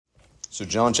So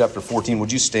John chapter 14,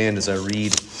 would you stand as I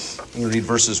read? I'm going to read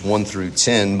verses 1 through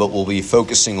 10, but we'll be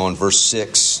focusing on verse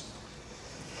 6.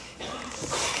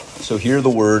 So hear the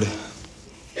word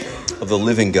of the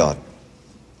living God.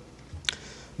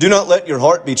 Do not let your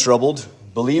heart be troubled.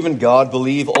 Believe in God,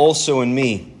 believe also in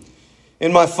me.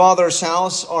 In my Father's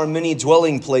house are many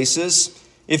dwelling places.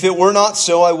 If it were not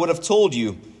so, I would have told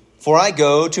you, for I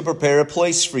go to prepare a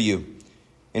place for you.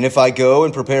 And if I go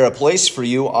and prepare a place for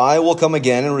you, I will come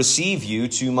again and receive you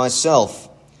to myself,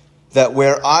 that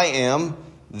where I am,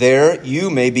 there you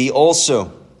may be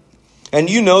also. And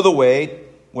you know the way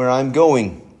where I'm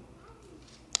going.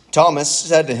 Thomas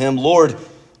said to him, Lord,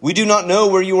 we do not know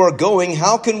where you are going.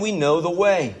 How can we know the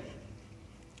way?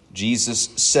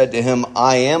 Jesus said to him,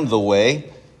 I am the way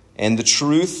and the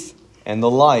truth and the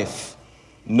life.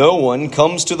 No one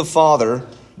comes to the Father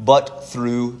but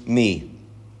through me.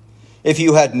 If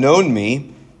you had known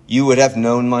me, you would have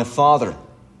known my Father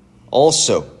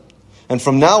also. And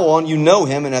from now on you know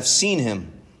him and have seen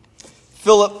him.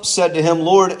 Philip said to him,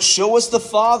 Lord, show us the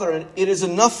Father, and it is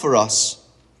enough for us.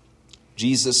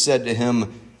 Jesus said to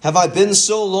him, have I been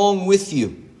so long with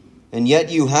you, and yet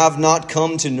you have not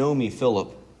come to know me,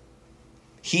 Philip?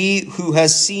 He who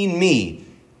has seen me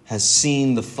has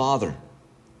seen the Father.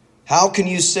 How can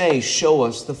you say, show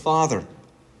us the Father?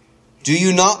 Do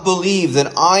you not believe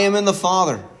that I am in the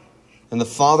Father, and the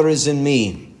Father is in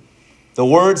me? The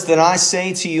words that I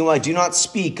say to you, I do not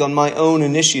speak on my own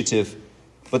initiative,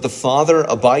 but the Father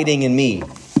abiding in me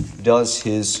does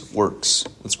his works.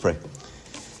 Let's pray.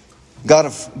 God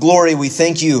of glory, we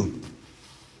thank you.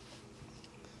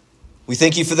 We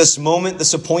thank you for this moment,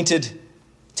 this appointed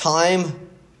time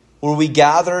where we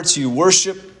gather to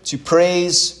worship, to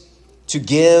praise, to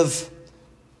give,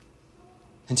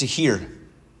 and to hear.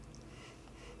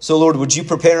 So, Lord, would you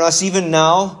prepare us even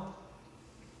now,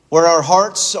 where our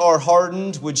hearts are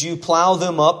hardened, would you plow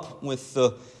them up with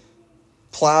the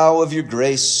plow of your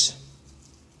grace?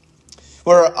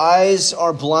 Where our eyes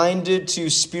are blinded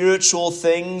to spiritual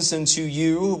things and to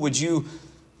you, would you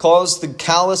cause the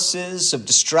calluses of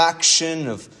distraction,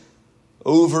 of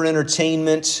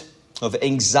over-entertainment, of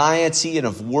anxiety and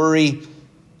of worry,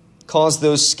 cause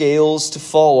those scales to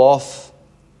fall off?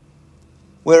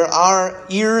 Where our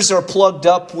ears are plugged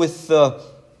up with the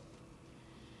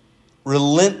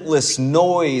relentless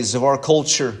noise of our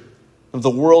culture, of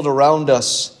the world around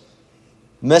us,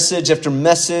 message after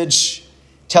message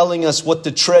telling us what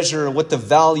to treasure, what to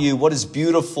value, what is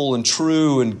beautiful and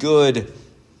true and good.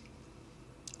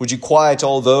 Would you quiet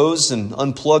all those and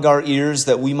unplug our ears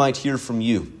that we might hear from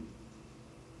you?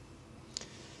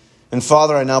 And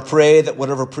Father, I now pray that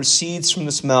whatever proceeds from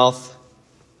this mouth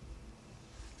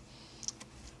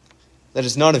that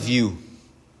is not of you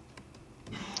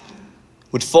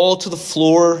would fall to the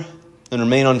floor and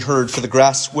remain unheard, for the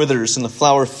grass withers and the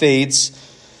flower fades,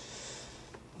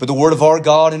 but the word of our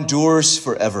God endures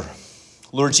forever.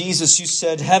 Lord Jesus, you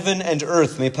said heaven and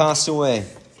earth may pass away,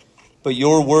 but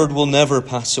your word will never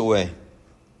pass away.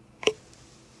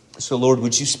 So Lord,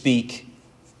 would you speak?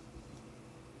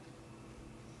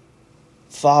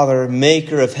 Father,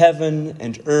 maker of heaven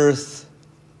and earth,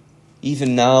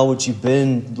 even now would you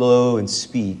bend low and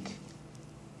speak.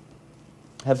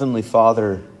 Heavenly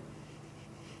Father,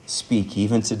 speak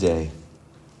even today.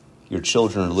 Your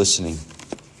children are listening.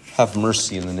 Have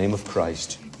mercy in the name of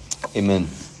Christ. Amen.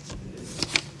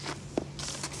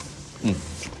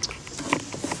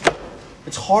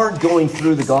 It's hard going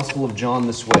through the Gospel of John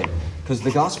this way, because the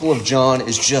Gospel of John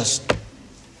is just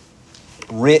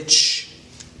rich.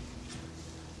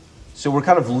 So we're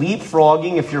kind of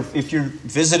leapfrogging, if you're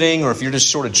visiting or if you're just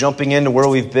sort of jumping into where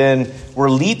we've been, we're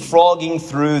leapfrogging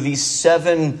through these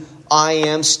 7 I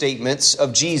am statements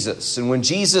of Jesus. And when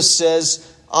Jesus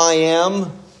says, I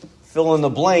am, fill in the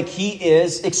blank, he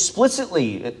is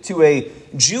explicitly, to a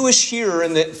Jewish hearer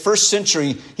in the first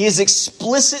century, he is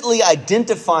explicitly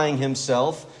identifying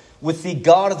himself with the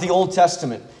God of the Old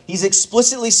Testament. He's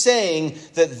explicitly saying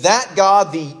that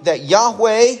God, that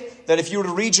Yahweh, that if you were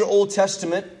to read your Old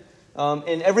Testament,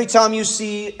 and every time you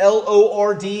see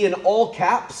L-O-R-D in all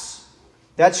caps,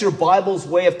 that's your Bible's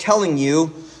way of telling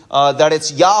you that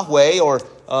it's Yahweh, or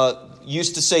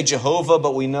used to say Jehovah,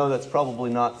 but we know that's probably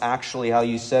not actually how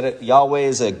you said it. Yahweh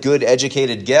is a good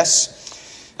educated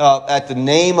guess at the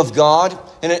name of God.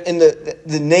 And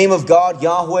the name of God,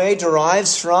 Yahweh,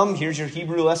 derives from, here's your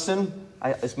Hebrew lesson.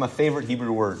 It's my favorite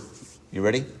Hebrew word. You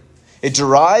ready? It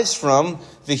derives from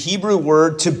the Hebrew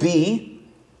word to be,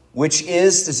 which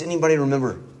is, does anybody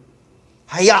remember?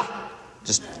 Hayah.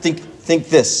 Just think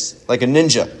this, like a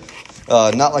ninja.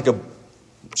 Not like a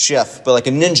chef, but like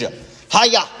a ninja.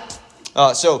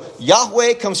 Hayah. So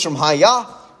Yahweh comes from Hayah,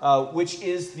 which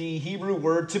is the Hebrew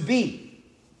word to be.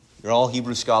 You're all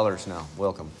Hebrew scholars now.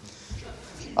 Welcome.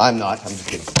 I'm not. I'm just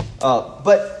kidding.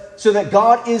 But so that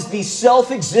God is the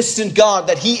self-existent God,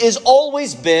 that He has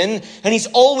always been, and He's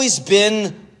always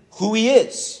been who He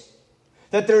is.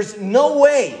 That there's no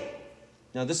way,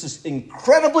 now this is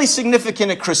incredibly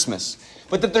significant at Christmas,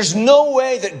 but that there's no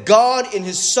way that God in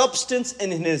His substance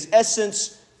and in His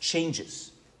essence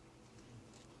changes.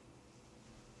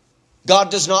 God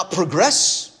does not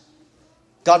progress.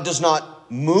 God does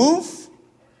not move.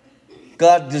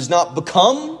 God does not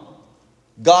become.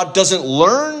 God doesn't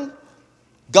learn.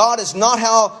 God is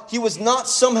not He was not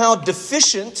somehow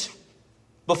deficient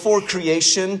before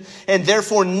creation and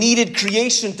therefore needed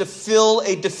creation to fill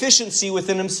a deficiency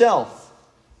within Himself.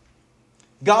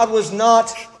 God was not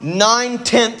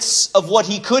 9/10 of what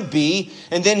He could be,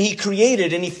 and then He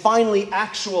created and He finally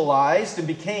actualized and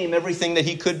became everything that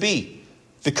He could be.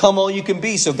 Become all you can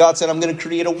be. So God said, I'm going to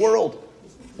create a world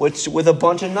with a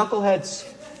bunch of knuckleheads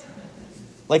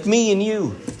like me and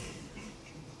you.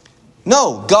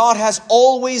 No, God has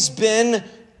always been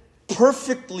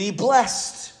perfectly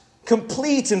blessed,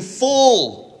 complete and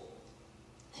full.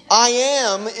 I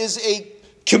am is a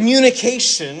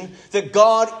communication that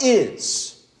God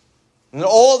is. And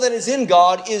all that is in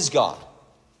God is God.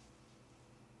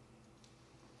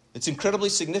 It's incredibly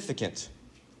significant.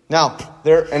 Now,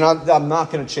 I'm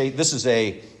not going to change. This is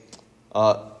a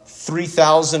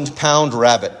 3,000-pound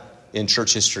rabbit in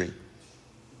church history,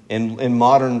 in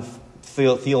modern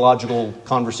theological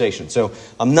conversation. So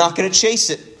I'm not going to chase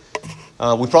it.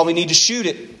 We probably need to shoot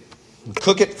it,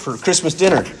 cook it for Christmas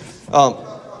dinner.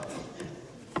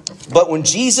 But when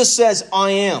Jesus says,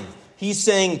 I am, He's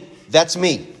saying, that's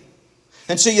me.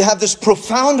 And so you have this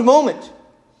profound moment.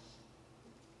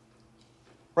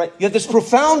 Right? You have this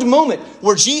profound moment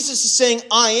where Jesus is saying,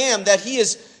 I am, that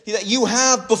that you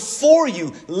have before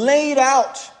you laid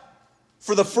out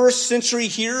for the first century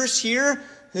hearers here,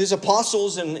 His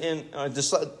apostles and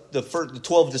the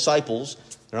 12 disciples.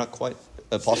 They're not quite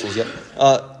apostles yet.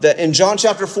 That in John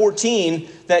chapter 14,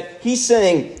 that He's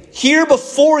saying, here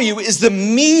before you is the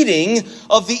meeting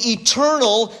of the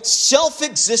eternal,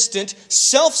 self-existent,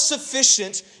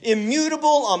 self-sufficient,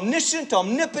 immutable, omniscient,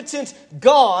 omnipotent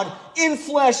God in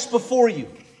flesh before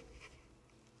you.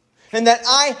 And that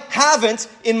I haven't,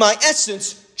 in my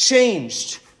essence,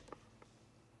 changed.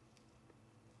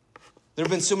 There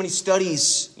have been so many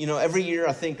studies, every year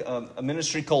I think a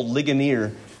ministry called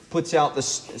Ligonier puts out the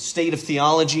State of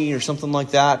Theology or something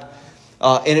like that.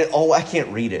 I can't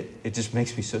read it. It just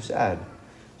makes me so sad.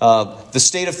 The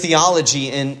State of Theology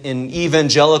in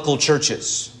evangelical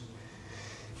churches.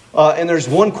 And there's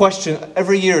one question,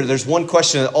 every year there's one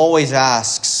question that always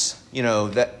asks,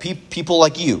 that people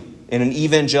like you, in an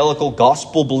evangelical,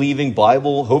 gospel-believing,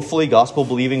 hopefully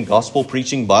gospel-believing,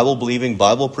 gospel-preaching, Bible-believing,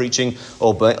 Bible-preaching,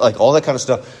 like all that kind of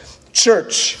stuff.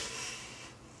 Church,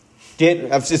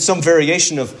 it's some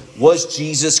variation of, was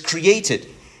Jesus created?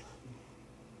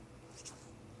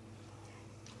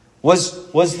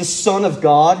 Was the Son of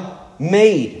God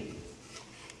made?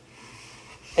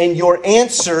 And your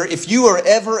answer, if you are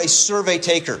ever a survey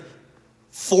taker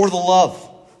for the love,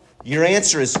 your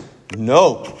answer is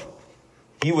no.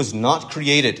 He was not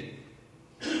created.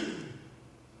 There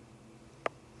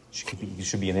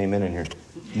should be an amen in here.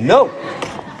 No.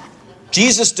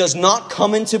 Jesus does not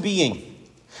come into being.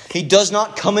 He does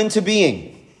not come into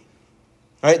being.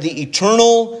 All right, the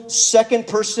eternal second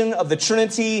person of the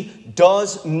Trinity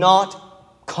does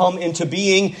not come into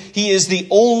being. He is the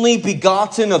only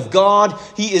begotten of God.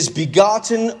 He is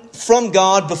begotten from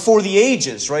God before the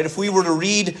ages, right? If we were to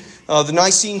read the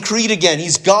Nicene Creed again,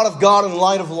 He's God of God and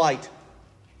light of light.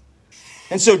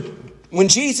 And so when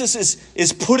Jesus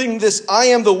is putting this, I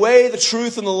am the way, the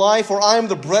truth, and the life, or I am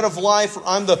the bread of life, or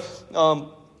I'm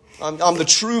the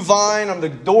true vine, I'm the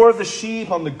door of the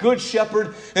sheep, I'm the good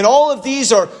shepherd. And all of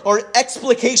these are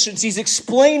explications. He's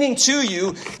explaining to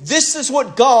you, this is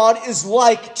what God is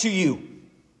like to you.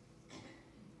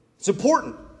 It's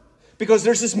important because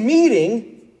there's this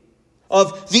meeting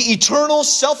of the eternal,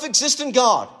 self-existent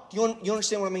God. Do you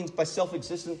understand what I mean by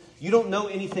self-existent? You don't know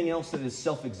anything else that is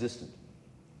self-existent.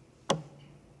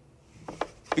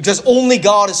 Because only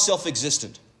God is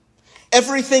self-existent.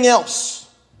 Everything else,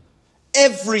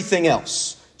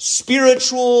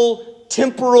 spiritual,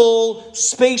 temporal,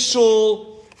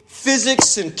 spatial,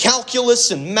 physics and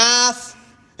calculus and math,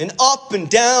 and up and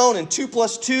down and 2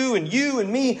 + 2 and you and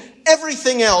me,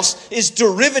 everything else is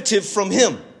derivative from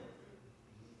Him.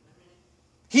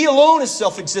 He alone is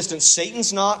self-existent.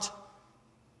 Satan's not.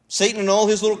 Satan and all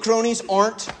his little cronies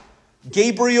aren't.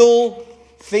 Gabriel,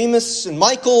 famous, and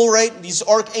Michael, right? These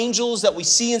archangels that we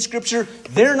see in Scripture,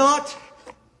 they're not.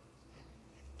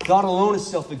 God alone is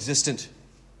self-existent.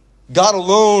 God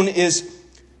alone is,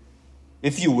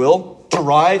 if you will,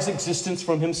 derives existence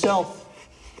from himself.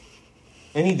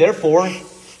 And he therefore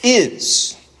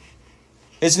is.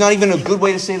 It's not even a good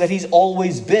way to say that he's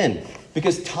always been,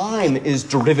 because time is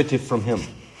derivative from him.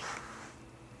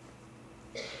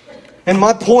 And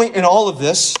my point in all of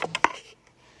this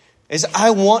is I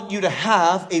want you to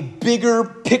have a bigger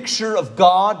picture of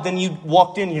God than you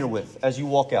walked in here with as you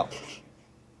walk out.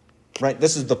 Right?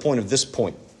 This is the point of this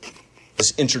point.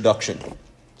 This introduction.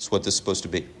 That's what this is supposed to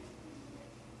be.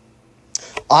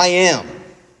 I am.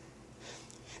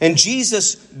 And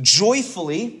Jesus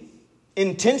joyfully,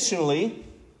 intentionally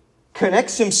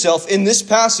connects himself in this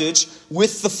passage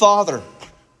with the Father.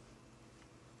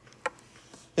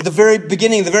 At the very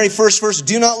beginning, the very first verse,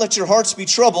 do not let your hearts be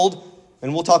troubled.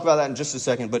 And we'll talk about that in just a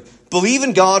second. But believe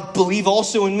in God, believe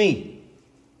also in me.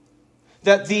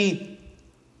 That the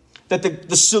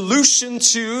solution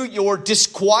to your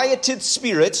disquieted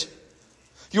spirit,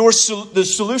 the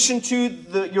solution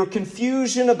to your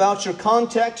confusion about your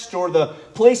context or the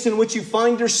place in which you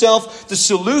find yourself, the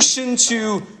solution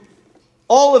to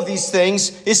all of these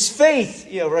things is faith.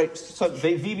 Yeah, right. So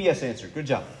VBS answer. Good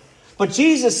job. But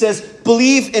Jesus says,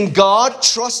 believe in God,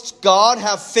 trust God,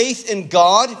 have faith in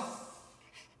God,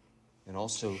 and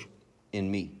also in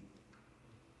me.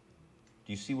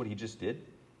 Do you see what he just did?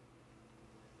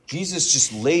 Jesus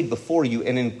just laid before you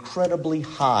an incredibly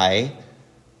high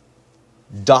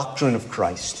doctrine of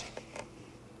Christ.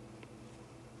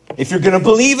 If you're going to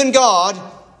believe in God,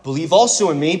 believe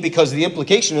also in me, because the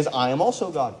implication is I am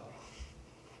also God.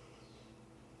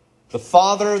 The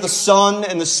Father, the Son,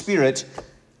 and the Spirit,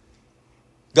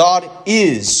 God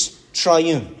is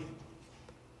triune.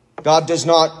 God does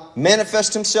not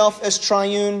manifest himself as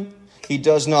triune. He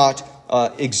does not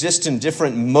exist in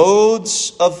different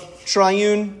modes of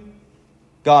triune.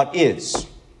 God is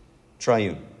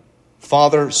triune.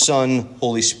 Father, Son,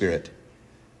 Holy Spirit.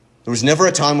 There was never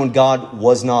a time when God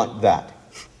was not that.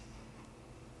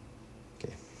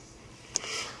 Okay.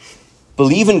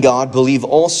 Believe in God, believe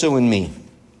also in me.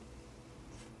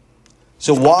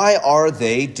 So why are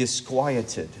they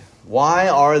disquieted? Why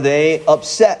are they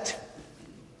upset?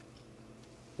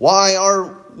 Why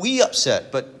are we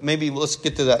upset? But maybe let's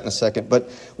get to that in a second. But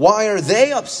why are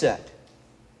they upset?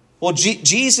 Well,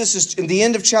 Jesus is in the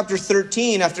end of chapter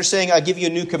 13, after saying, I give you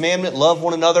a new commandment, love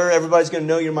one another. Everybody's going to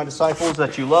know you're my disciples,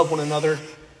 that you love one another.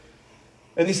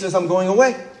 And he says, I'm going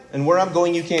away. And where I'm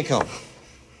going, you can't come.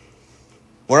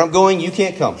 Where I'm going, you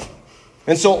can't come.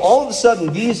 And so all of a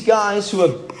sudden, these guys who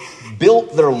have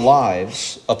built their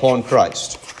lives upon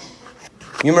Christ.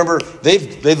 You remember,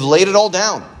 they've laid it all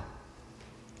down.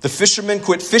 The fishermen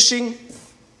quit fishing.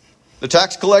 The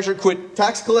tax collector quit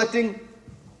tax collecting.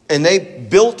 And they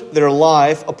built their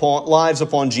lives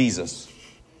upon Jesus.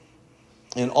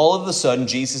 And all of a sudden,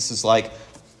 Jesus is like,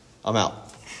 I'm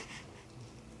out.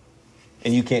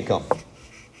 And you can't come.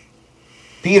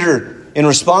 Peter, in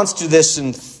response to this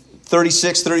in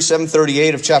 36, 37,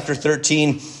 38 of chapter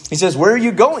 13, he says, where are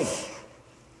you going?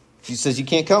 He says, you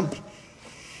can't come.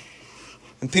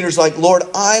 And Peter's like, Lord,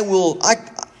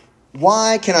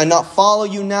 why can I not follow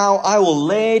you now? I will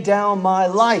lay down my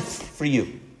life for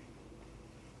you.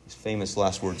 These famous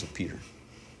last words of Peter.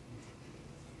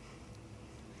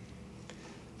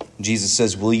 Jesus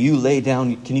says, will you lay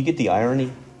down, can you get the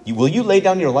irony? Will you lay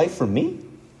down your life for me?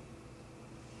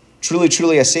 Truly,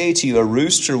 truly, I say to you, a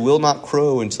rooster will not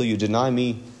crow until you deny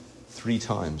me 3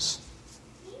 times.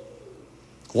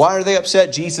 Why are they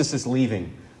upset? Jesus is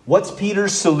leaving. What's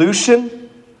Peter's solution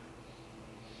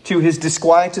to his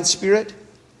disquieted spirit?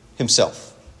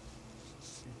 Himself.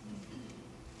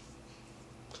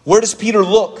 Where does Peter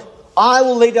look? I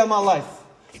will lay down my life.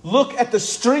 Look at the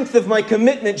strength of my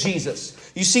commitment, Jesus.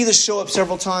 You see this show up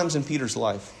several times in Peter's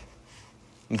life.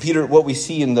 And Peter, what we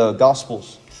see in the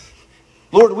Gospels.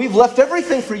 Lord, we've left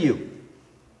everything for you.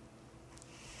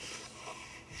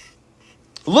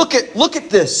 Look at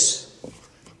this.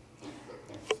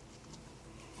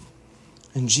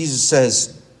 And Jesus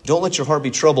says, don't let your heart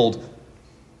be troubled.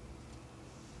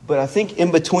 But I think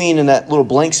in between, in that little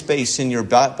blank space in your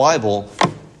Bible,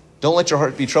 don't let your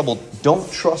heart be troubled.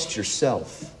 Don't trust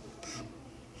yourself.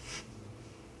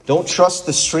 Don't trust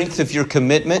the strength of your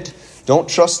commitment. Don't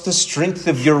trust the strength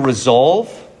of your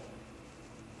resolve.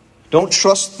 Don't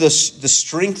trust the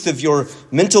strength of your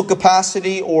mental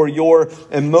capacity or your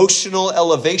emotional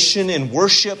elevation in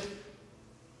worship.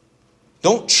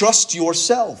 Don't trust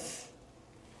yourself.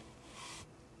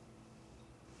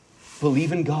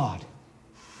 Believe in God.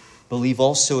 Believe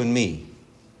also in me.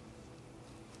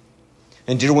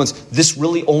 And dear ones, this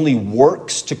really only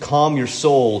works to calm your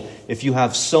soul if you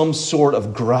have some sort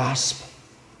of grasp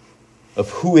of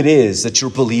who it is that you're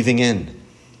believing in.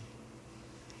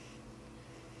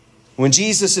 When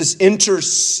Jesus is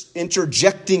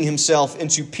interjecting himself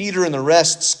into Peter and the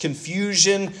rest's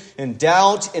confusion and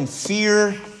doubt and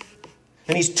fear,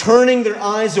 and he's turning their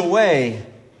eyes away,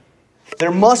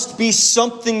 there must be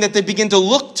something that they begin to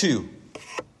look to.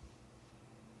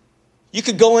 You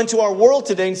could go into our world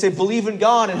today and say, believe in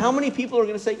God. And how many people are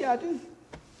going to say, yeah, I do.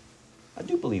 I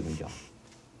do believe in God.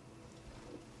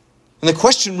 And the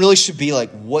question really should be like,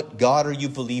 what God are you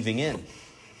believing in?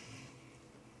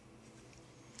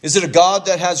 Is it a God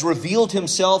that has revealed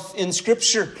himself in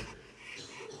Scripture?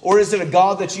 Or is it a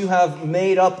God that you have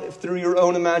made up through your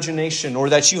own imagination, or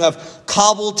that you have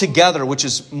cobbled together, which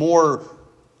is more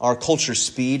our culture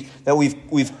speed, that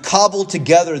we've cobbled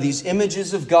together these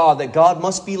images of God, that God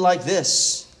must be like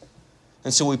this.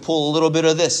 And so we pull a little bit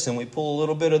of this, and we pull a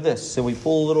little bit of this, and we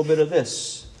pull a little bit of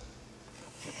this.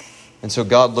 And so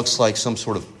God looks like some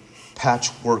sort of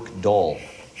patchwork doll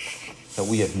that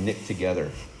we have knit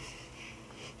together.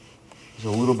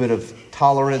 There's a little bit of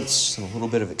tolerance and a little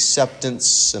bit of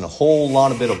acceptance and a whole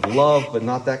lot of bit of love, but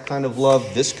not that kind of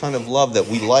love, this kind of love that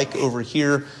we like over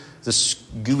here, this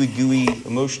gooey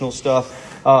emotional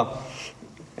stuff.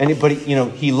 Anybody,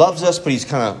 he loves us, but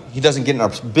he doesn't get in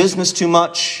our business too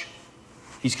much.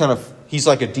 He's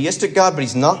like a deistic God, but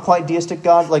he's not quite deistic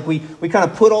God. Like we kind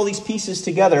of put all these pieces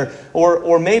together,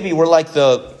 or maybe we're like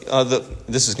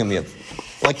this is going to be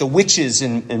like the witches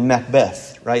in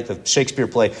Macbeth, right? The Shakespeare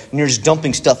play. And you're just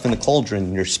dumping stuff in the cauldron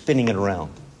and you're spinning it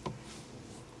around.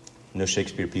 No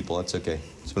Shakespeare people, that's okay.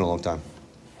 It's been a long time.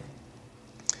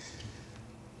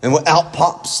 And out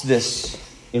pops this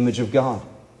image of God.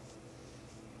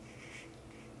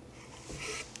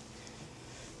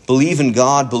 Believe in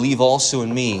God, believe also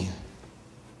in me.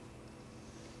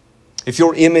 If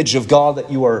your image of God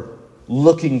that you are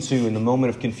looking to in the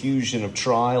moment of confusion, of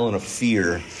trial, and of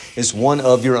fear is one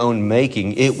of your own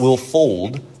making, it will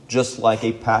fold just like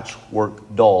a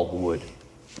patchwork doll would.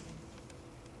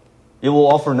 It will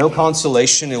offer no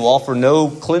consolation. It will offer no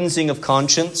cleansing of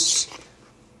conscience.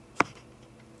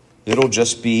 It'll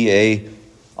just be an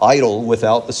idol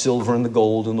without the silver and the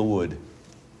gold and the wood.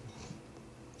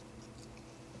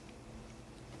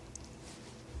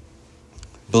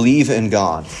 Believe in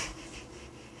God.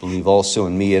 Believe also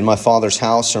in me. In my Father's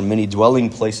house are many dwelling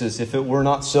places. If it were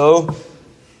not so,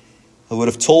 I would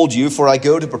have told you, for I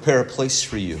go to prepare a place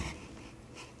for you.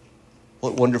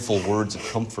 What wonderful words of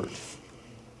comfort.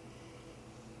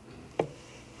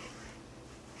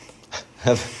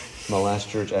 My last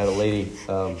church, I had a lady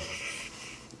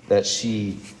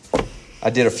I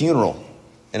did a funeral,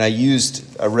 and I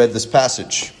read this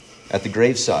passage at the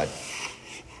graveside.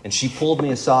 And she pulled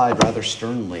me aside rather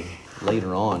sternly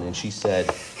later on, and she said,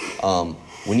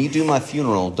 when you do my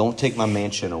funeral, don't take my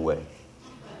mansion away.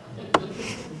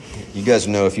 You guys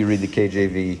know, if you read the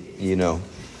KJV, you know.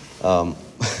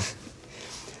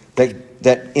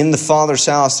 That in the Father's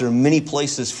house, there are many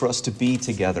places for us to be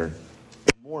together.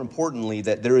 More importantly,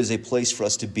 that there is a place for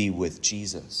us to be with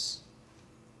Jesus.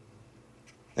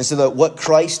 And so that what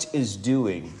Christ is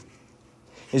doing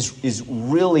is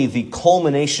really the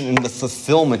culmination and the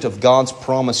fulfillment of God's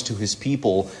promise to his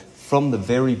people from the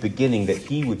very beginning, that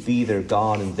he would be their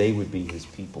God and they would be his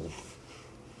people.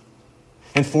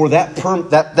 And for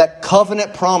that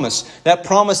covenant promise, that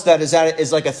promise that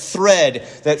is like a thread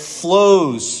that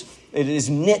flows, it is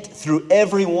knit through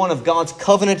every one of God's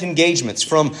covenant engagements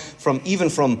from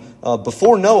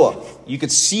before Noah. You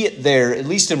could see it there, at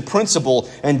least in principle,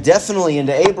 and definitely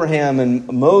into Abraham and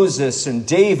Moses and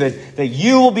David, that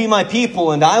you will be my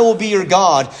people and I will be your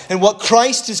God. And what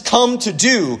Christ has come to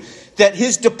do, that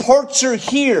his departure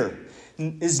here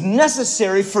is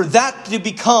necessary for that to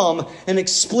become an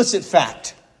explicit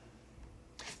fact.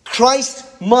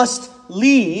 Christ must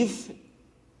leave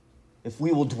if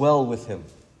we will dwell with him.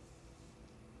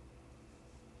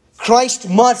 Christ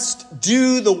must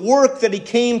do the work that he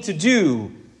came to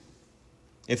do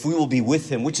if we will be with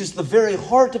him, which is the very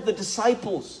heart of the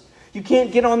disciples. You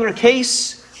can't get on their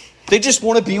case. They just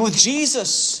want to be with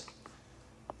Jesus.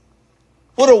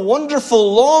 What a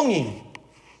wonderful longing.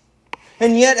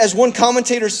 And yet, as one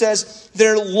commentator says,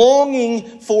 their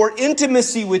longing for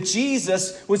intimacy with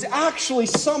Jesus was actually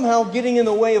somehow getting in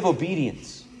the way of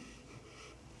obedience.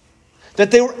 That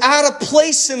they were at a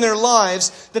place in their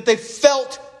lives that they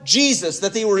felt Jesus,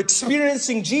 that they were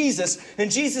experiencing Jesus,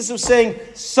 and Jesus was saying,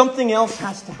 something else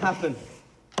has to happen.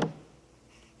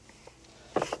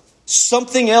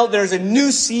 something else. There's a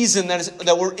new season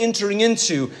that we're entering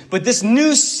into. But this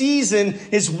new season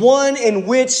is one in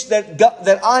which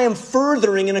that I am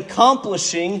furthering and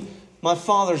accomplishing my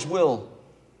Father's will.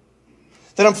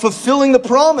 That I'm fulfilling the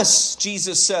promise,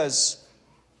 Jesus says.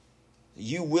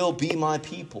 You will be my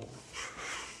people,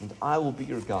 and I will be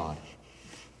your God.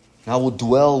 And I will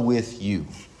dwell with you.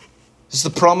 This is the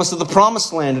promise of the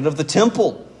promised land and of the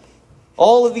temple.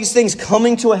 All of these things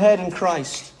coming to a head in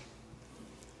Christ.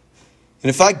 And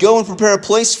if I go and prepare a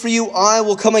place for you, I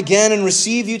will come again and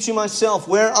receive you to myself.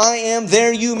 Where I am,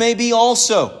 there you may be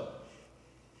also.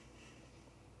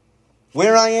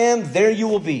 Where I am, there you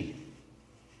will be.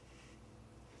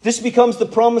 This becomes the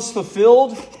promise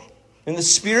fulfilled in the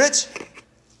Spirit.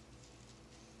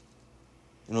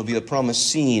 And it'll be the promise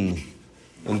seen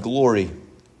in glory.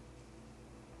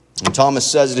 And Thomas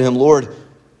says to him, Lord,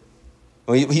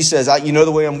 he says, you know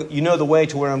the way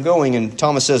to where I'm going. And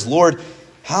Thomas says, Lord,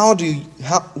 Lord,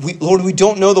 we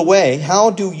don't know the way. How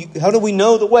do we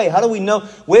know the way? How do we know?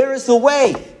 Where is the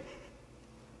way?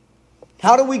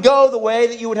 How do we go the way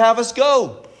that you would have us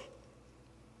go?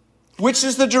 Which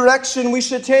is the direction we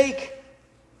should take?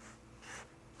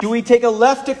 Do we take a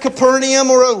left at Capernaum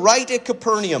or a right at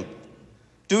Capernaum?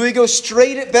 Do we go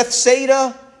straight at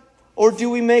Bethsaida? Or do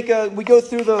we go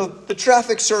through the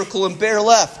traffic circle and bear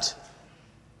left?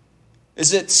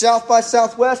 Is it south by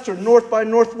southwest or north by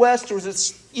northwest? Or is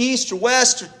it east or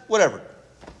west or whatever?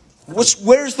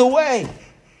 Where's the way?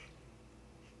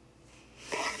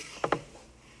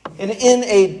 And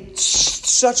in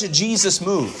such a Jesus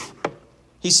move,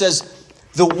 he says,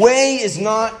 the way is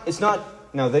not,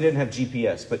 no, they didn't have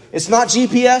GPS, but it's not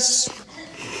GPS.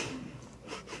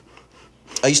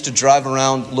 I used to drive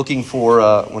around looking for,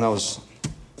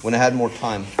 when I had more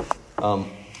time,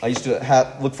 I used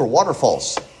to look for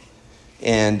waterfalls.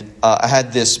 And I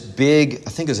had this big, I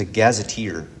think it was a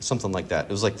gazetteer, something like that.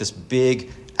 It was like this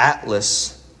big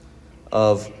atlas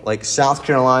of like South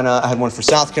Carolina. I had one for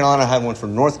South Carolina. I had one for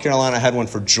North Carolina. I had one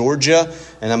for Georgia.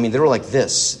 And I mean, they were like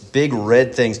this, big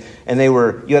red things. And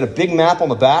you had a big map on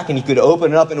the back and you could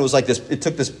open it up and it was like this, it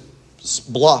took this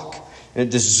block and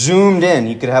it just zoomed in.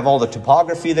 You could have all the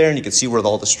topography there and you could see where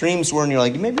all the streams were. And you're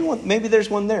like, maybe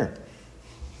there's one there.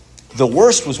 The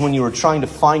worst was when you were trying to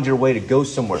find your way to go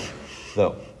somewhere,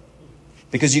 though.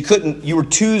 Because you were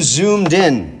too zoomed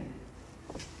in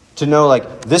to know, like,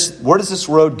 where does this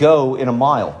road go in a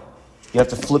mile? You have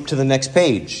to flip to the next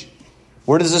page.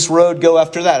 Where does this road go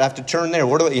after that? I have to turn there.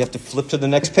 You have to flip to the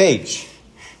next page.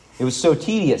 It was so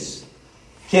tedious.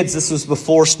 Kids, this was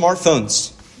before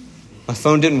smartphones. My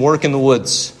phone didn't work in the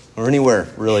woods or anywhere,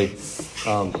 really.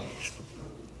 And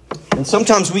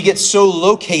sometimes we get so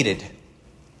located.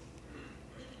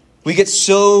 We get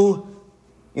so,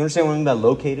 you understand what I mean by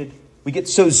located? We get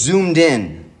so zoomed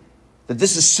in that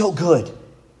this is so good.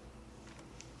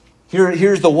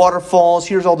 Here's the waterfalls.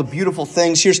 Here's all the beautiful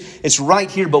things. It's right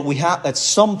here, but at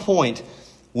some point,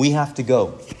 we have to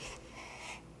go.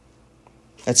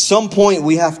 At some point,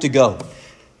 we have to go.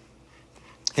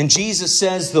 And Jesus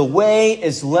says the way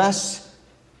is less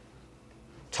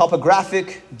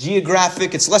topographic,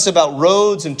 geographic. It's less about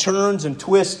roads and turns and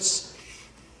twists,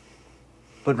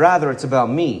 but rather it's about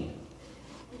me.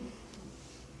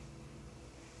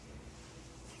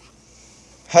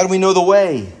 How do we know the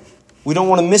way? We don't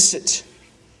want to miss it.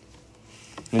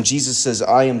 And Jesus says,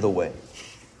 I am the way.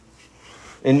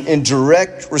 In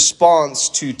direct response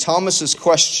to Thomas's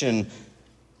question,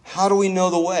 how do we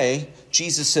know the way?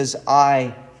 Jesus says,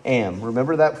 I am.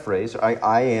 Remember that phrase?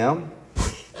 I am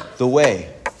the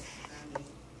way.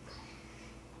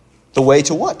 The way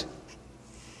to what?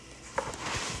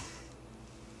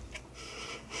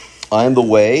 I am the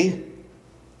way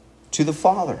to the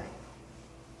Father.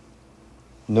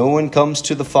 No one comes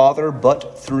to the Father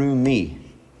but through me.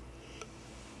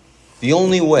 The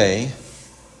only way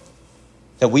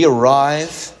that we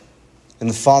arrive in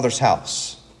the Father's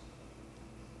house,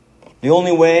 the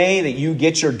only way that you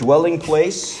get your dwelling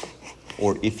place,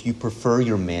 or if you prefer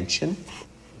your mansion,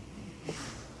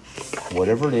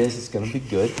 whatever it is, it's going to be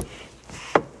good.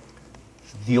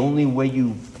 The only way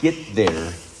you get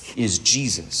there is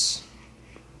Jesus.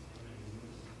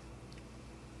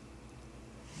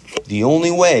 The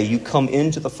only way you come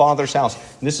into the Father's house.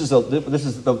 This is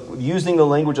using the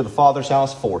language of the Father's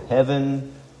house for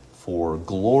heaven, for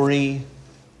glory,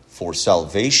 for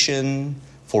salvation,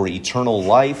 for eternal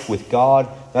life with God.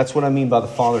 That's what I mean by the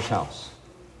Father's house.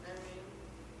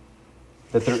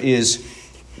 That there is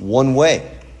one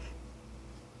way.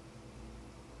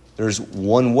 There's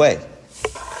one way.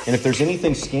 And if there's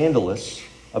anything scandalous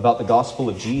about the gospel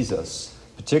of Jesus,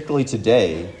 particularly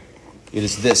today, it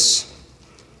is this.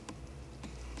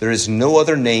 There is no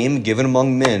other name given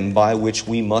among men by which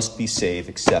we must be saved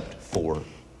except for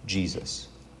Jesus.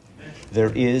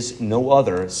 There is no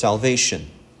other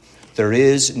salvation. There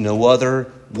is no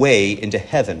other way into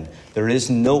heaven. There is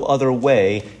no other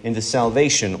way into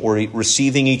salvation or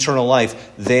receiving eternal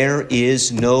life. There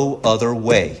is no other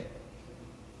way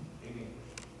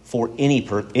for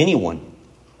anyone.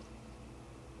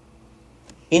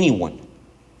 Anyone.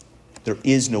 There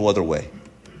is no other way.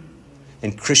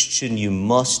 And Christian, you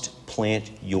must plant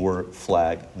your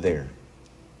flag there.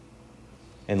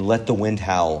 And let the wind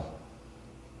howl.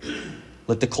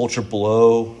 Let the culture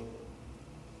blow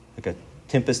like a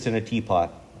tempest in a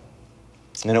teapot.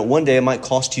 And at one day it might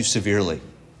cost you severely.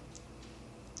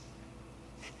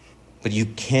 But you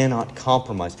cannot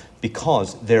compromise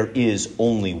because there is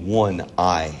only one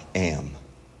I am.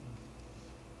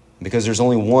 Because there's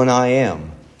only one I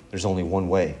am, there's only one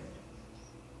way.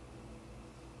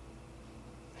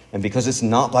 And because it's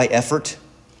not by effort,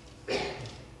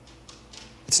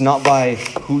 it's not by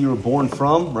who you were born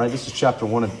from, right? This is chapter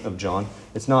 1 of John.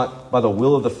 It's not by the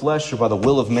will of the flesh or by the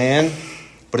will of man,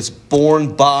 but it's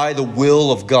born by the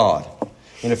will of God.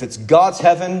 And if it's God's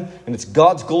heaven and it's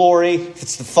God's glory, if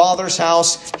it's the Father's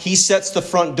house, He sets the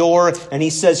front door and He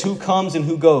says who comes and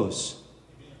who goes.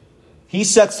 He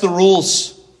sets the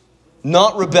rules,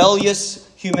 not rebellious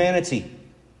humanity.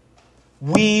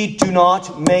 We do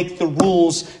not make the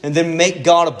rules and then make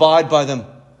God abide by them.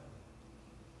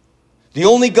 The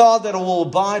only God that will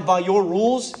abide by your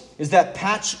rules is that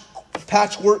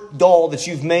patchwork doll that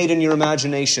you've made in your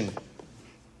imagination.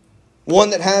 One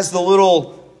that has the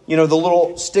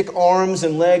little stick arms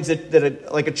and legs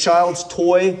that like a child's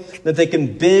toy that they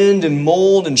can bend and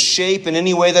mold and shape in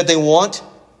any way that they want.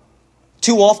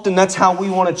 Too often that's how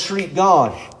we want to treat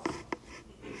God.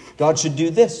 God should do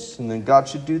this, and then God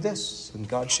should do this, and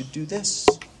God should do this.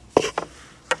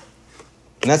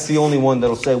 And that's the only one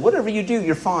that'll say, whatever you do,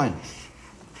 you're fine.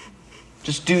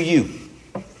 Just do you.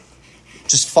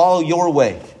 Just follow your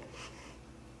way.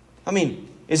 I mean,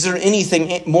 is there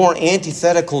anything more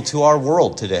antithetical to our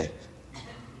world today?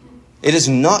 It is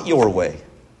not your way.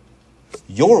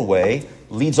 Your way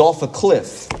leads off a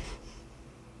cliff.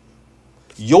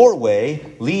 Your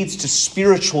way leads to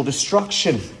spiritual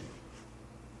destruction.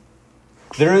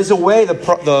 There is a way,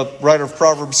 the writer of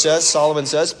Proverbs says, Solomon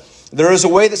says, there is a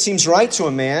way that seems right to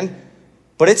a man,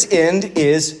 but its end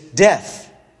is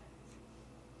death.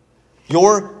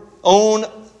 Your own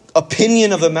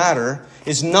opinion of a matter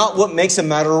is not what makes a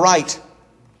matter right.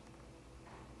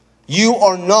 You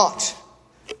are not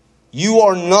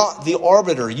the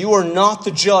arbiter. You are not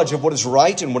the judge of what is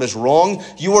right and what is wrong.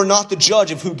 You are not the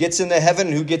judge of who gets into heaven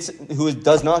and who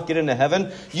does not get into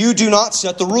heaven. You do not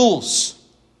set the rules.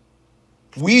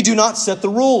 We do not set the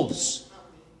rules.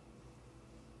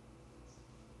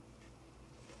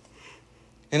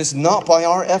 And it's not by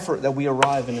our effort that we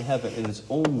arrive in heaven. It is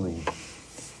only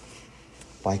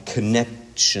by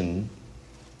connection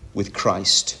with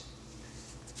Christ.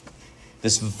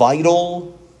 This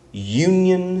vital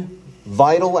union,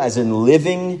 vital as in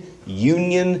living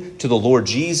union to the Lord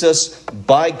Jesus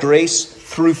by grace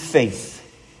through faith,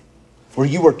 where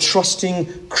you are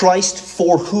trusting Christ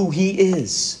for who He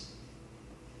is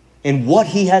and what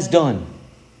He has done.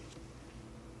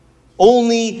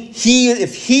 Only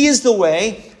if He is the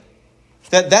way,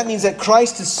 that means that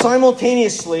Christ is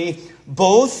simultaneously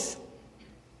both,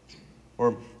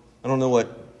 or I don't know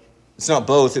what, it's not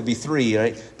both, it'd be three,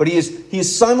 right? But he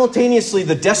is simultaneously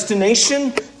the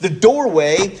destination, the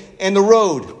doorway, and the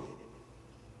road.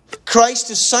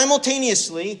 Christ is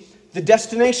simultaneously the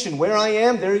destination. Where I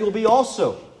am, there you'll be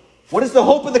also. What is the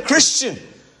hope of the Christian?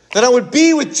 That I would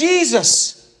be with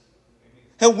Jesus.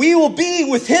 And we will be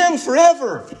with Him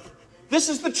forever. This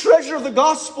is the treasure of the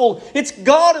gospel. It's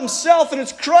God Himself and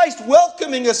it's Christ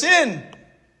welcoming us in.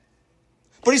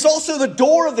 But He's also the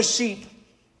door of the sheep.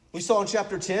 We saw in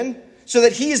chapter 10. So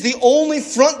that He is the only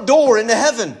front door into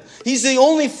heaven. He's the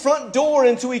only front door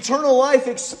into eternal life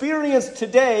experienced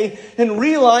today and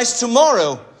realized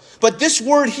tomorrow. But this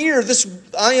word here, this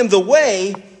I am the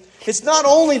way, it's not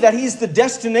only that He's the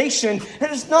destination,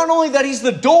 and it's not only that He's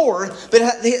the door,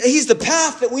 but He's the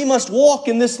path that we must walk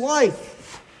in this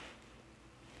life.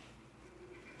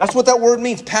 That's what that word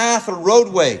means, path or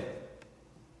roadway.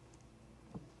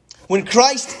 When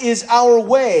Christ is our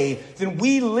way, then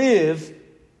we live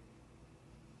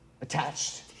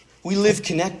attached. We live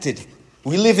connected.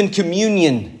 We live in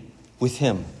communion with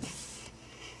Him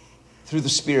through the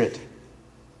Spirit.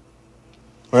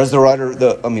 Or as the writer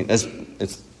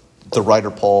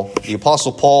Paul, the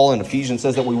Apostle Paul in Ephesians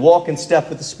says that we walk in step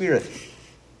with the Spirit.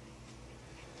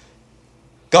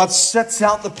 God sets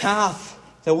out the path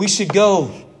that we should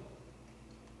go.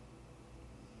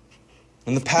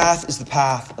 And the path is the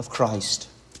path of Christ.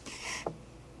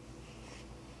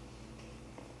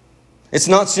 It's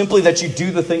not simply that you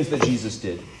do the things that Jesus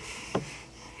did.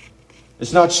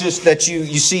 It's not just that you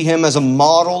see him as a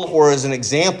model or as an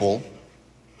example,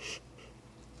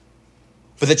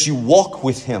 but that you walk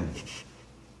with him.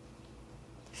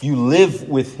 You live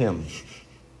with him.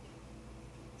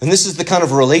 And this is the kind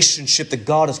of relationship that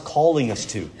God is calling us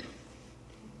to.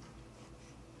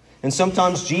 And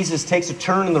sometimes Jesus takes a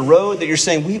turn in the road that you're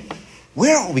saying,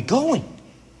 where are we going?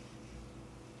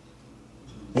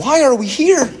 Why are we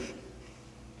here?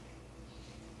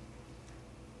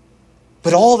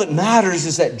 But all that matters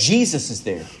is that Jesus is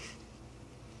there.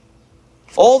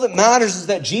 All that matters is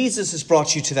that Jesus has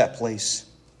brought you to that place.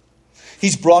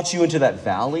 He's brought you into that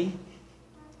valley.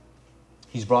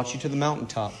 He's brought you to the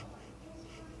mountaintop.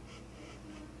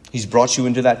 He's brought you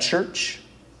into that church.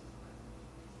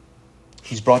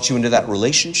 He's brought you into that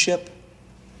relationship.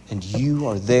 And you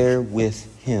are there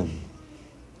with him.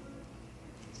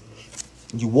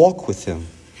 You walk with him.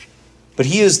 But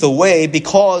he is the way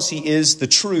because he is the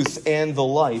truth and the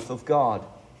life of God.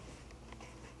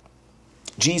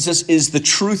 Jesus is the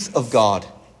truth of God.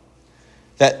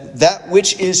 That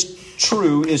which is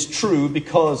true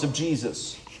because of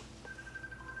Jesus.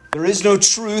 There is no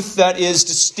truth that is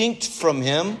distinct from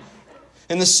him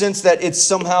in the sense that it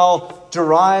somehow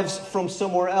derives from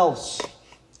somewhere else.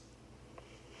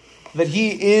 That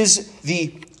he is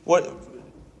what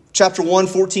chapter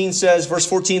 1:14 says, verse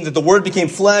 14, that the Word became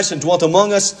flesh and dwelt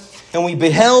among us, and we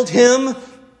beheld him,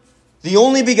 the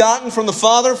only begotten from the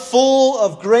Father, full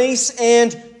of grace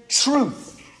and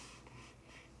truth.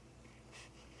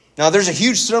 Now, there's a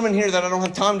huge sermon here that I don't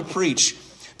have time to preach,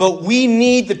 but we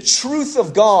need the truth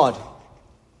of God.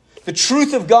 The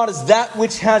truth of God is that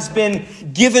which has been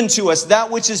given to us,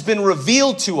 that which has been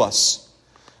revealed to us.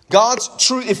 God's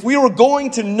truth, if we were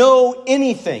going to know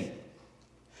anything,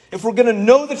 if we're going to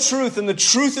know the truth and the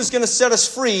truth is going to set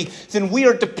us free, then we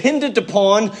are dependent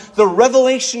upon the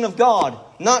revelation of God.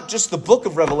 Not just the book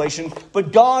of Revelation,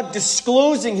 but God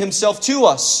disclosing himself to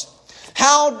us.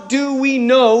 How do we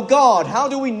know God? How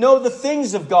do we know the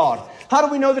things of God? How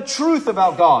do we know the truth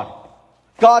about God?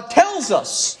 God tells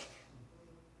us.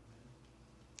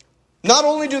 Not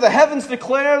only do the heavens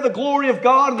declare the glory of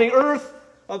God, and the earth,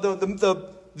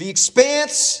 the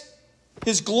expanse,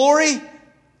 his glory.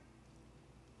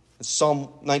 It's Psalm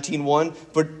 19:1.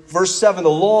 But verse 7, the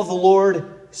law of the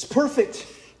Lord is perfect.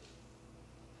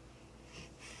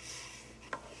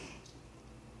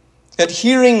 That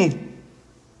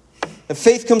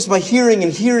faith comes by hearing,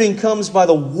 and hearing comes by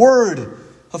the word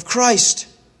of Christ.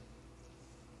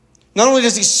 Not only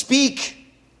does he speak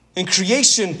in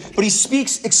creation, but he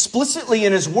speaks explicitly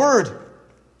in his word.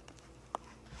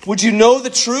 Would you know the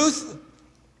truth?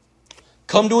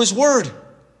 Come to his word.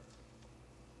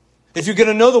 If you're going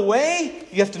to know the way,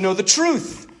 you have to know the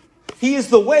truth. He is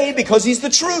the way because he's the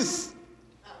truth.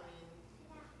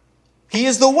 He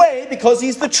is the way because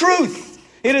he's the truth.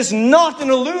 It is not an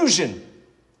illusion.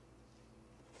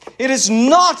 It is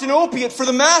not an opiate for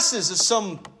the masses, as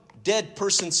some dead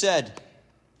person said.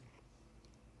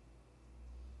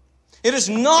 It is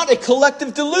not a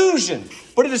collective delusion,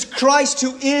 but it is Christ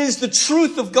who is the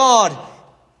truth of God.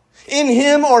 In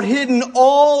him are hidden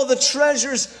all of the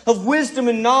treasures of wisdom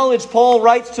and knowledge, Paul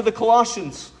writes to the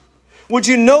Colossians. Would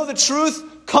you know the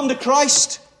truth? Come to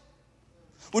Christ.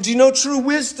 Would you know true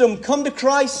wisdom? Come to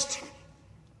Christ.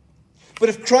 But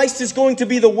if Christ is going to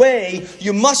be the way,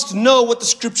 you must know what the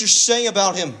Scriptures say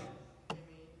about him.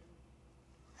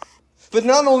 But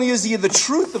not only is he the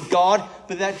truth of God,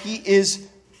 but that he is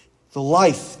the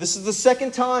life. This is the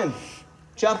second time.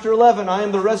 Chapter 11, I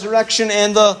am the resurrection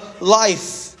and the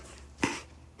life.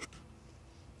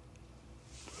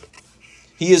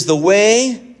 He is the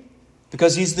way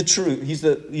because he's the truth. He's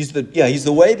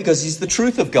the way because he's the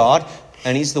truth of God,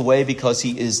 and he's the way because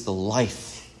he is the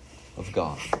life of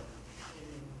God.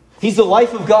 He's the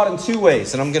life of God in two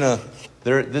ways, and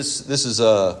this is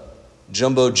a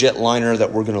jumbo jetliner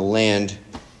that we're going to land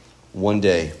one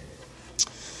day.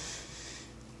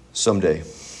 Someday.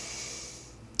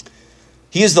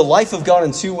 He is the life of God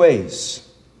in two ways.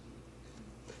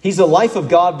 He's the life of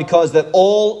God because that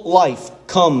all life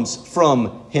comes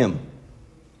from him.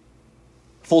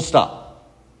 Full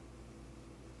stop.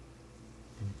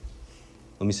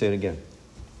 Let me say it again.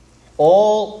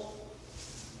 All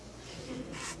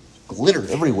glitter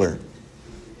everywhere.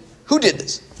 Who did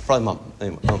this? Probably Mom.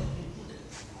 Anyway,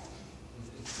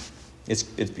 It's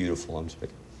beautiful. I'm just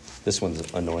picking. This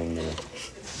one's annoying me.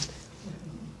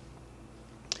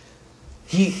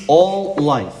 All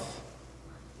life.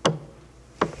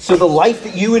 So the life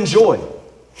that you enjoy,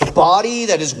 the body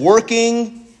that is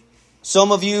working.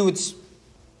 Some of you,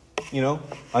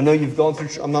 I know you've gone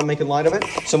through, I'm not making light of it.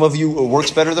 Some of you, it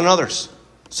works better than others.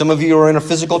 Some of you are in a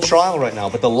physical trial right now.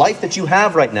 But the life that you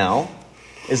have right now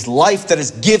is life that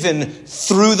is given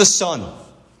through the Son.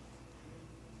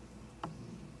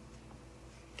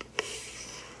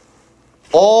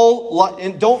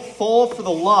 And don't fall for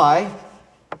the lie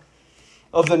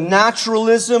of the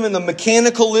naturalism and the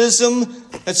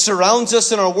mechanicalism that surrounds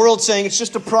us in our world, saying it's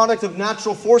just a product of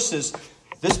natural forces.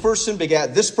 This person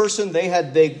begat this person, they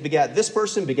begat this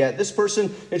person, begat this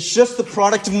person. It's just the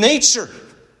product of nature.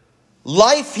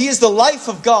 Life, He is the life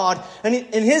of God, and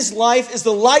in His life is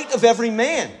the light of every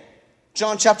man.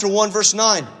 John chapter 1, verse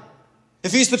 9.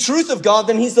 If He's the truth of God,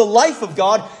 then He's the life of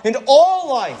God, and all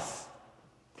life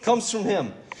comes from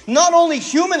Him. Not only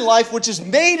human life, which is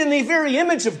made in the very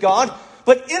image of God,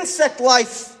 but insect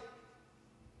life,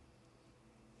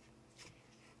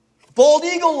 bald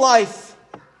eagle life,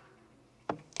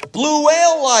 blue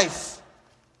whale life,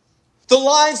 the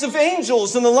lives of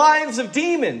angels and the lives of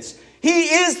demons. He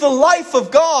is the life of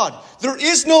God. There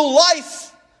is no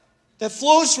life that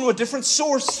flows from a different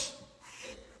source.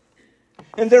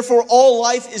 And therefore all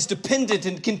life is dependent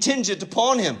and contingent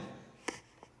upon Him.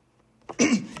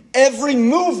 Every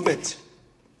movement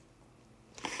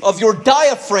of your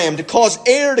diaphragm to cause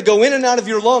air to go in and out of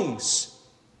your lungs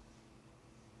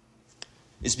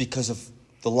is because of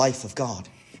the life of God.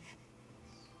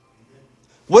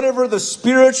 Whatever the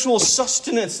spiritual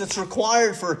sustenance that's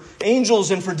required for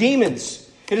angels and for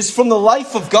demons, it is from the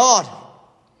life of God.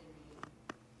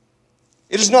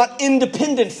 It is not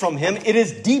independent from Him, it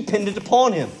is dependent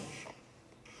upon Him.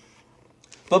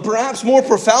 But perhaps more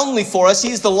profoundly for us,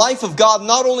 He is the life of God,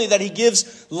 not only that He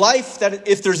gives life, that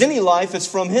if there's any life, it's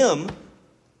from Him,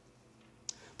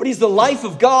 but He's the life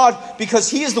of God because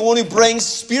He is the one who brings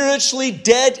spiritually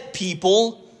dead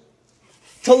people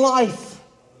to life.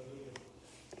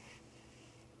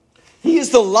 He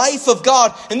is the life of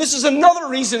God. And this is another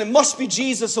reason it must be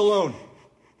Jesus alone.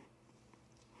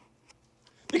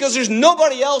 Because there's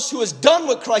nobody else who has done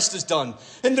what Christ has done.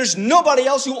 And there's nobody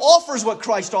else who offers what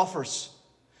Christ offers.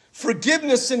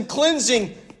 Forgiveness and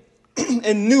cleansing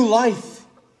and new life.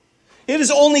 It is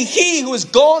only He who has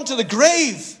gone to the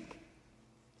grave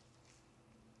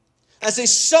as a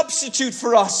substitute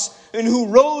for us and who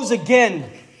rose again.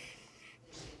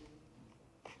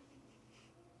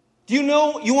 You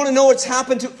want to know what's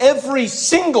happened to every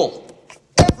single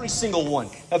one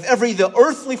of the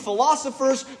earthly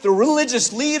philosophers, the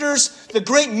religious leaders, the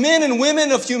great men and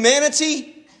women of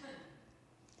humanity?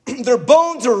 Their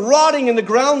bones are rotting in the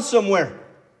ground somewhere.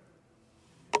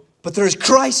 But there is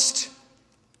Christ.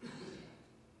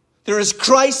 There is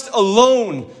Christ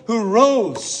alone who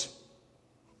rose.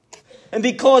 And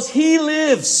because He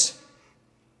lives,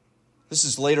 this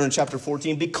is later in chapter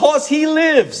 14, because He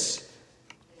lives,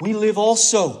 we live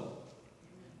also.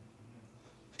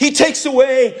 He takes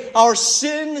away our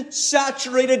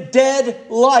sin-saturated,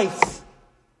 dead life,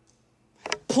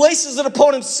 places it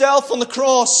upon Himself on the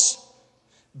cross,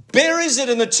 buries it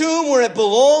in the tomb where it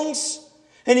belongs,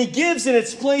 and He gives in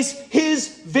its place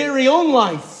His very own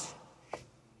life.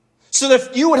 So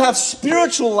that you would have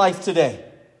spiritual life today,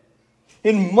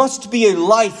 it must be a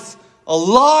life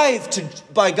alive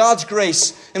by God's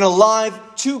grace and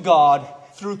alive to God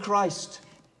through Christ.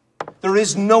 There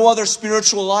is no other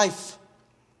spiritual life.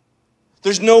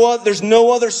 There's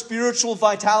no other spiritual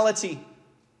vitality.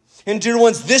 And dear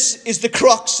ones, this is the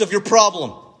crux of your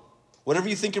problem. Whatever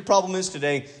you think your problem is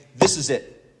today, this is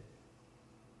it.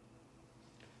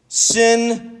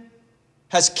 Sin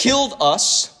has killed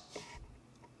us.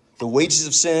 The wages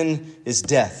of sin is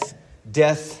death.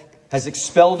 Death has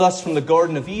expelled us from the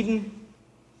Garden of Eden.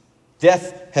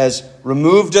 Death has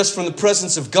removed us from the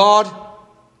presence of God.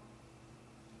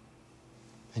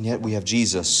 And yet we have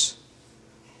Jesus,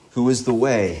 who is the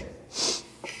way.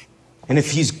 And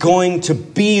if He's going to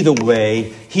be the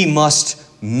way, He must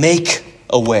make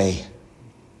a way.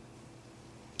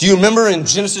 Do you remember in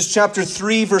Genesis chapter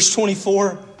 3, verse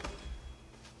 24?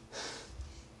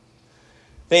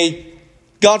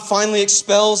 God finally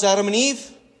expels Adam and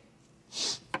Eve.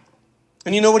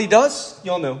 And you know what He does?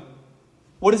 Y'all know.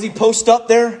 What does He post up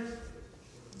there?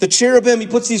 The cherubim, He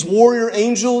puts these warrior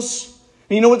angels.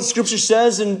 And you know what the scripture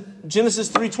says in Genesis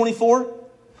 3:24?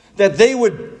 That they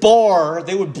would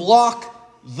block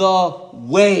the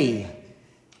way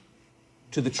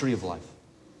to the tree of life.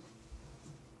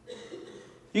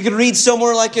 You could read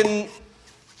somewhere like in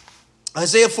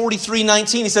Isaiah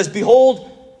 43:19, He says, behold,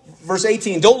 verse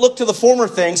 18, don't look to the former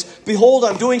things. Behold,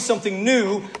 I'm doing something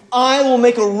new. I will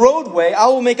make a roadway. I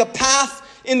will make a path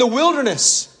in the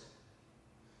wilderness.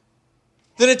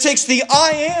 That it takes the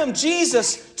I am,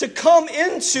 Jesus, to come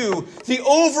into the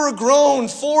overgrown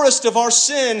forest of our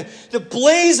sin, to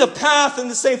blaze a path and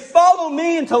to say, follow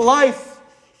me into life.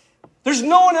 There's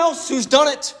no one else who's done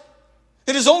it.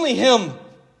 It is only Him.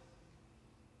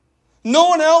 No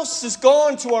one else has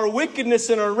gone to our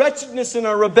wickedness and our wretchedness and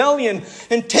our rebellion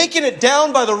and taken it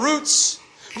down by the roots.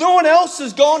 No one else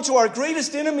has gone to our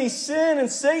greatest enemy, sin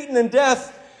and Satan and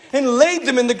death, and laid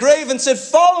them in the grave and said,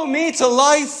 follow me to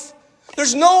life.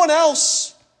 There's no one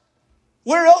else.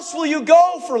 Where else will you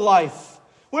go for life?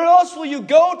 Where else will you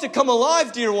go to come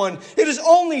alive, dear one? It is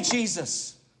only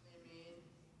Jesus.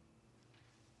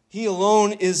 He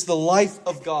alone is the life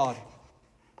of God.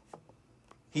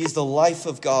 He is the life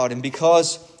of God. And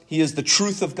because He is the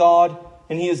truth of God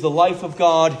and He is the life of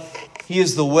God, He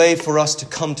is the way for us to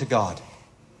come to God.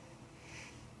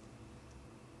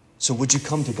 So would you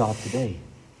come to God today?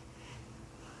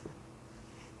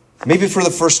 Maybe for the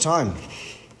first time.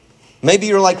 Maybe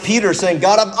you're like Peter saying,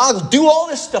 God, I'll do all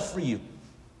this stuff for you.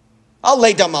 I'll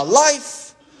lay down my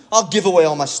life. I'll give away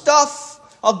all my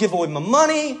stuff. I'll give away my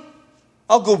money.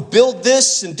 I'll go build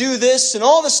this and do this and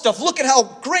all this stuff. Look at how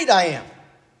great I am.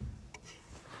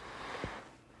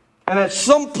 And at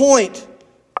some point,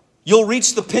 you'll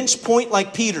reach the pinch point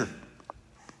like Peter.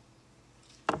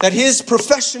 That his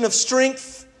profession of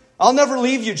strength, I'll never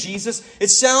leave you, Jesus. It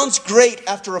sounds great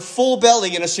after a full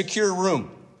belly in a secure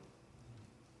room.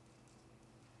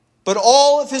 But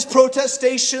all of his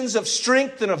protestations of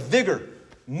strength and of vigor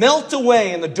melt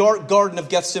away in the dark garden of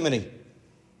Gethsemane.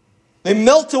 They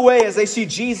melt away as they see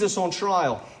Jesus on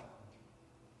trial.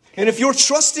 And if you're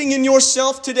trusting in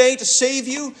yourself today to save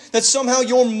you, that somehow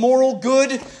your moral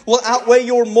good will outweigh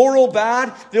your moral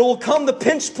bad, there will come the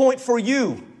pinch point for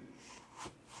you,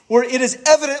 where it is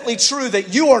evidently true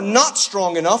that you are not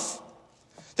strong enough,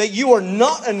 that you are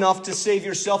not enough to save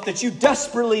yourself, that you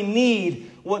desperately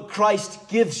need what Christ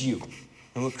gives you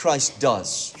and what Christ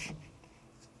does.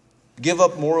 Give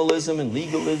up moralism and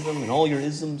legalism and all your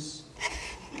isms.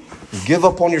 Give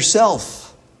up on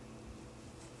yourself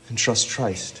and trust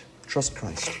Christ. Trust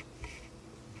Christ.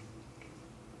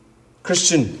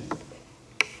 Christian,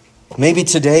 maybe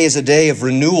today is a day of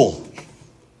renewal,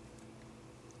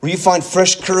 where you find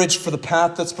fresh courage for the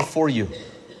path that's before you.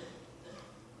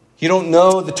 You don't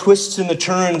know the twists and the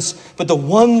turns, but the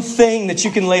one thing that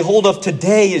you can lay hold of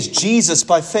today is Jesus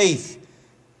by faith.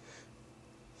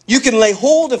 You can lay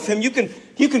hold of Him. You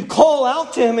can call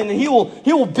out to Him, and He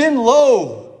will bend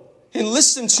low and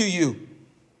listen to you.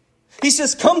 He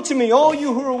says, come to me, all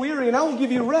you who are weary, and I will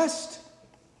give you rest.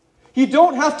 You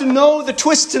don't have to know the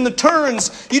twists and the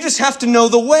turns. You just have to know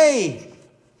the way.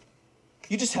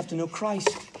 You just have to know Christ.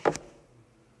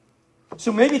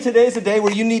 So maybe today is a day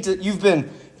where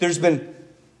there's been,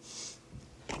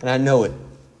 and I know it,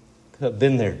 I've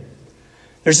been there.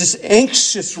 There's this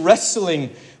anxious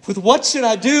wrestling with what should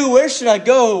I do? Where should I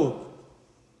go?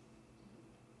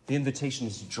 The invitation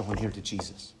is to draw near to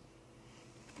Jesus.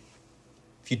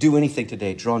 If you do anything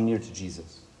today, draw near to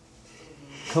Jesus.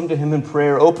 Come to Him in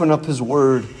prayer, open up His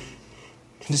Word,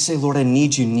 and just say, Lord, I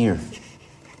need you near.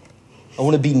 I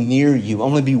want to be near you. I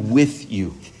want to be with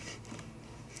you.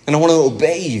 And I want to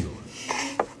obey you.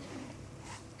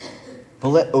 But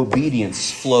let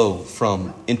obedience flow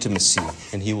from intimacy,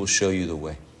 and He will show you the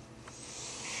way.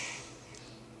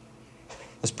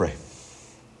 Let's pray.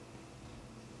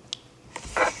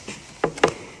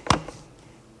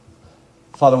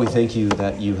 Father, we thank you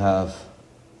that you've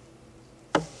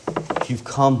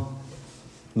come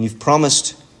and you've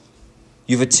promised.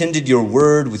 You've attended your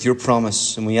word with your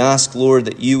promise. And we ask, Lord,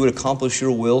 that you would accomplish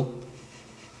your will.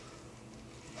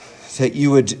 That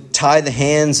you would tie the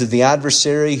hands of the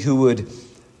adversary who would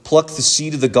pluck the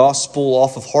seed of the gospel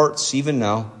off of hearts even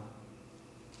now.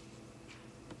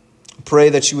 I pray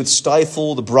that you would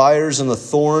stifle the briars and the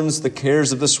thorns, the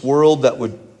cares of this world that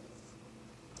would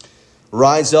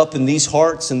rise up in these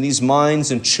hearts and these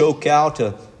minds and choke out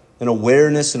an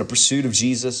awareness and a pursuit of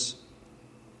Jesus.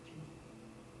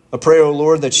 I pray, O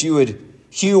Lord, that you would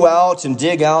hew out and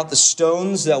dig out the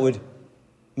stones that would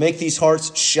make these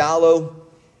hearts shallow,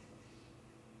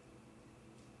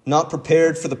 not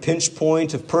prepared for the pinch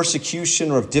point of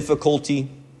persecution or of difficulty.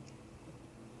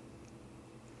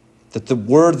 That the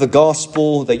word, the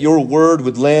gospel, that your word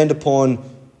would land upon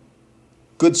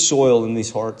good soil in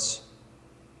these hearts.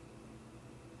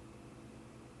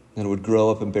 And it would grow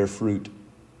up and bear fruit.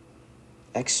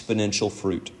 Exponential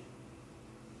fruit.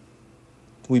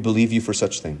 We believe you for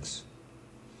such things.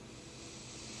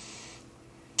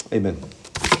 Amen.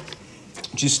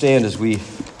 Would you stand as we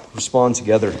respond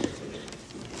together?